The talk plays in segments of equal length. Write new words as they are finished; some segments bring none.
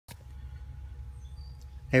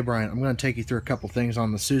Hey Brian, I'm going to take you through a couple things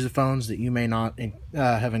on the sousaphones that you may not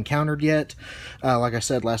have encountered yet. Like I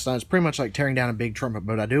said last night, it's pretty much like tearing down a big trumpet,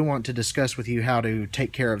 but I do want to discuss with you how to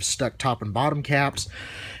take care of stuck top and bottom caps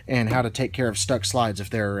and how to take care of stuck slides if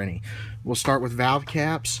there are any. We'll start with valve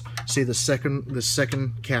caps. See the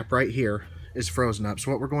second cap right here is frozen up.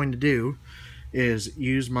 So what we're going to do is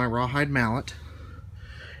use my rawhide mallet,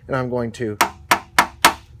 and I'm going to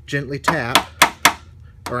gently tap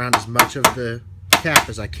around as much of the cap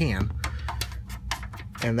as I can,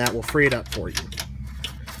 and that will free it up for you.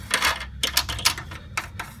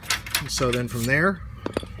 And so then from there,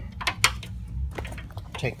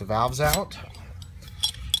 take the valves out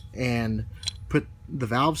and put the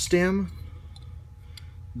valve stem,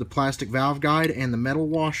 the plastic valve guide, and the metal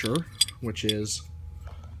washer, which is,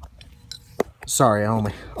 sorry,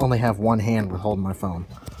 I only have one hand with holding my phone,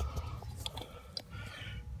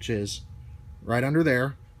 which is right under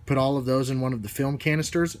there. Put all of those in one of the film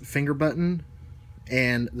canisters. Finger button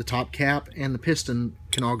and the top cap and the piston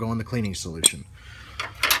can all go in the cleaning solution.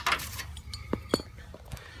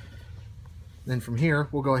 Then from here,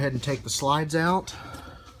 we'll go ahead and take the slides out.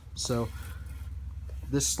 So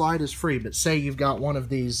this slide is free, but say you've got one of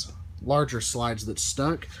these larger slides that's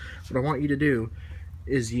stuck. What I want you to do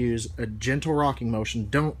is use a gentle rocking motion.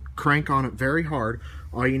 Don't crank on it very hard.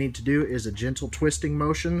 All you need to do is a gentle twisting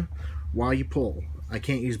motion while you pull. I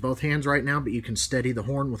can't use both hands right now, but you can steady the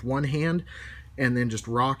horn with one hand and then just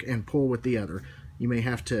rock and pull with the other. You may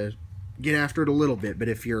have to get after it a little bit, but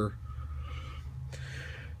if you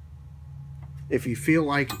feel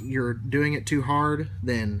like you're doing it too hard,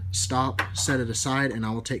 then stop, set it aside, and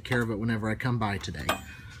I will take care of it whenever I come by today.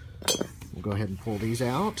 We'll go ahead and pull these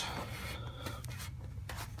out.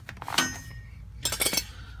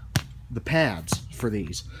 The pads for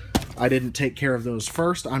these, I didn't take care of those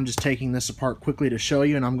first. I'm just taking this apart quickly to show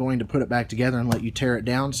you, and I'm going to put it back together and let you tear it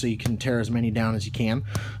down so you can tear as many down as you can.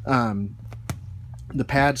 The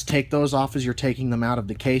pads, take those off as you're taking them out of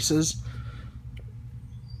the cases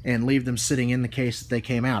and leave them sitting in the case that they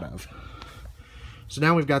came out of. So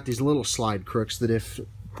now we've got these little slide crooks that if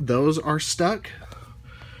those are stuck,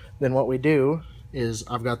 then what we do is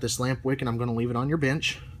I've got this lamp wick and I'm going to leave it on your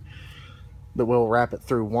bench, that we'll wrap it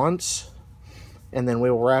through once, and then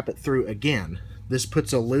we'll wrap it through again. This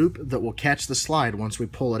puts a loop that will catch the slide once we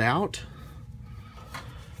pull it out.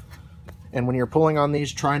 And when you're pulling on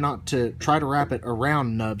these, try to wrap it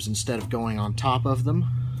around nubs instead of going on top of them.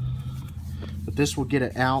 But this will get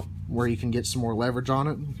it out where you can get some more leverage on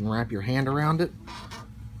it. You can wrap your hand around it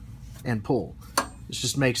and pull. This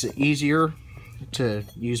just makes it easier to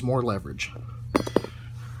use more leverage.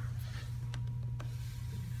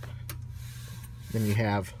 Then you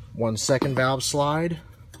have one second valve slide,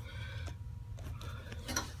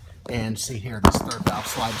 and see here, this third valve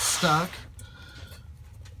slide is stuck,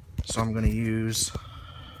 so I'm going to use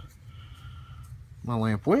my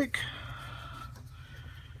lamp wick,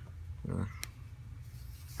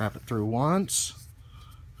 wrap it through once,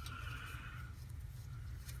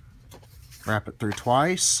 wrap it through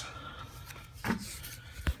twice,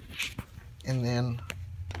 and then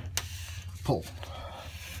pull.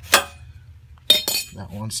 That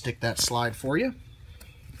one, stick that slide for you.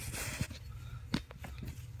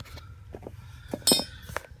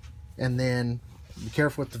 And then be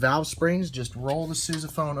careful with the valve springs. Just roll the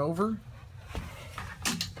sousaphone over.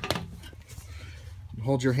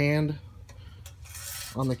 Hold your hand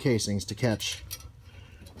on the casings to catch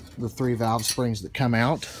the 3 valve springs that come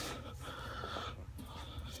out.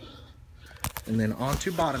 And then onto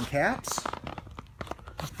bottom caps.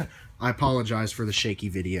 I apologize for the shaky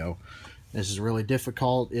video. This is really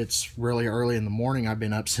difficult. It's really early in the morning. I've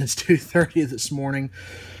been up since 2:30 this morning.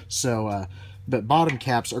 So, but bottom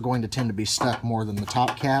caps are going to tend to be stuck more than the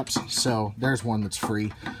top caps. So there's one that's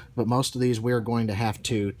free. But most of these we're going to have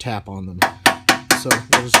to tap on them. So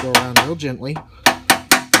we'll just go around real gently.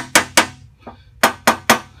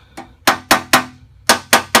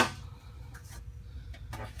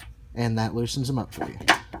 And that loosens them up for you.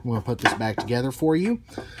 I'm going to put this back together for you,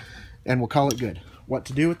 and we'll call it good. What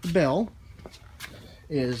to do with the bell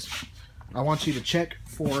is I want you to check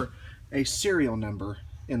for a serial number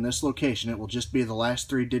in this location. It will just be the last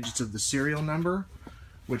 3 digits of the serial number,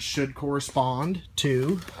 which should correspond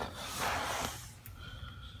to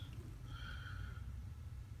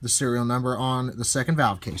the serial number on the second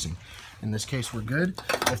valve casing. In this case, we're good.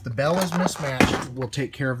 If the bell is mismatched, we'll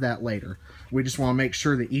take care of that later. We just want to make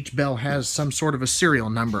sure that each bell has some sort of a serial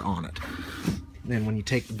number on it. Then when you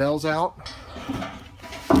take the bells out,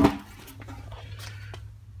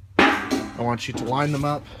 I want you to line them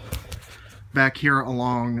up back here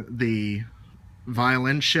along the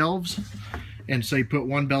violin shelves And so you put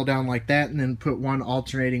one bell down like that, and then put one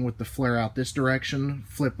alternating with the flare out this direction.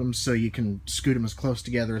 Flip them so you can scoot them as close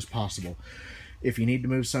together as possible. If you need to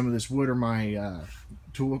move some of this wood or my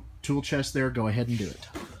tool chest there, go ahead and do it.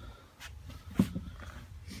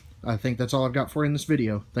 I think that's all I've got for you in this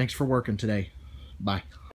video. Thanks for working today. Bye.